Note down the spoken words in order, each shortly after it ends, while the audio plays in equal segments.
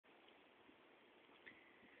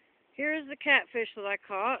Here's the catfish that I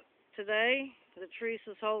caught today that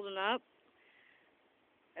Teresa's holding up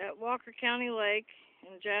at Walker County Lake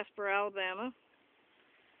in Jasper, Alabama.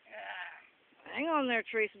 Hang on there,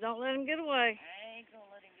 Teresa. Don't let him get away. I ain't gonna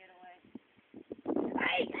let him get away.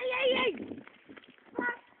 Hey!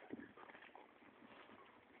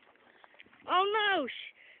 Oh no!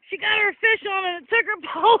 She got her fish on and it took her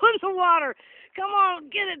pole in the water. Come on,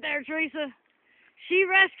 get it there, Teresa. She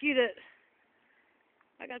rescued it.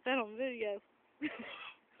 I got that on video.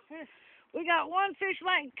 We got one fish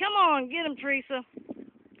left. Come on, get him, Teresa.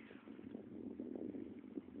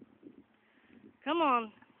 Come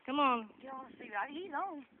on, come on. You want to see right? He's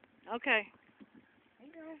on. Okay.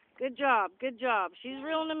 He's on. Good job, good job. She's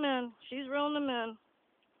reeling them in. She's reeling them in.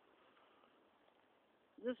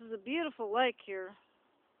 This is a beautiful lake here.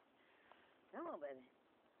 Come on, baby.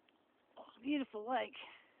 Beautiful lake.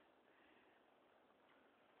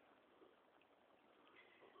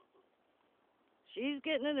 She's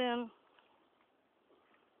getting it in.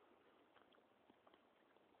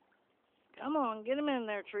 Come on, get him in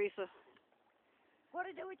there, Teresa. What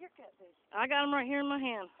did you do with your catfish? I got him right here in my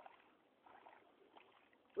hand.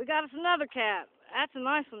 We got us another cat. That's a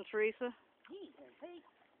nice one, Teresa.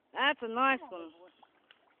 That's a nice one.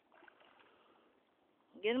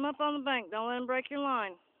 Get him up on the bank. Don't let him break your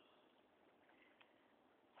line.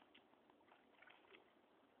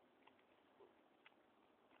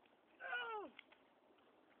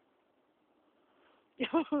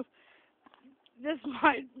 This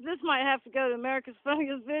might have to go to America's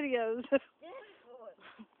Funniest Videos.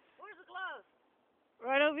 Where's the glove?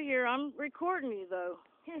 Right over here. I'm recording you though.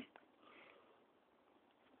 Come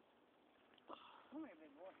here,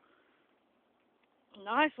 big boy.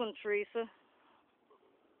 Nice one, Teresa.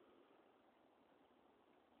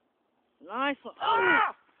 Nice one.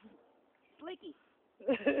 Ah! Slicky.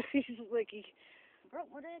 He's slicky. Broke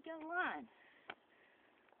my damn line.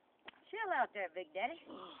 Chill out there, Big Daddy.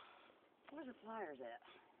 Where's the pliers at?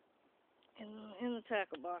 In the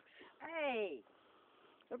tackle box. Hey.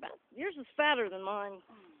 Yours is fatter than mine.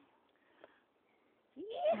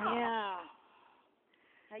 Yeah. Yeah.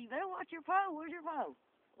 Hey, you better watch your pole. Where's your pole?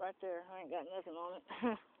 Right there. I ain't got nothing on it.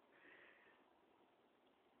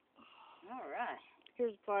 All right.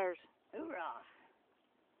 Here's the pliers. Hoorah.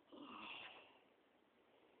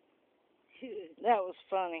 That was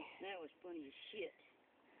funny. That was funny as shit.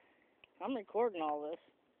 I'm recording all this.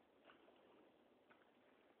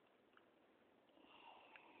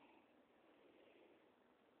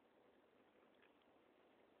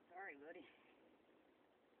 Sorry, buddy.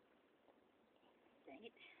 Dang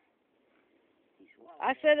it.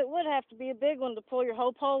 I said it would have to be a big one to pull your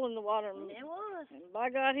whole pole in the water. It was. And by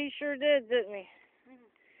God, he sure did, didn't he?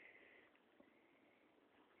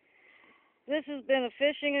 This has been a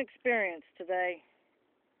fishing experience today.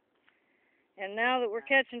 And now that we're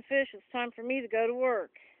catching fish, it's time for me to go to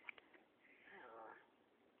work.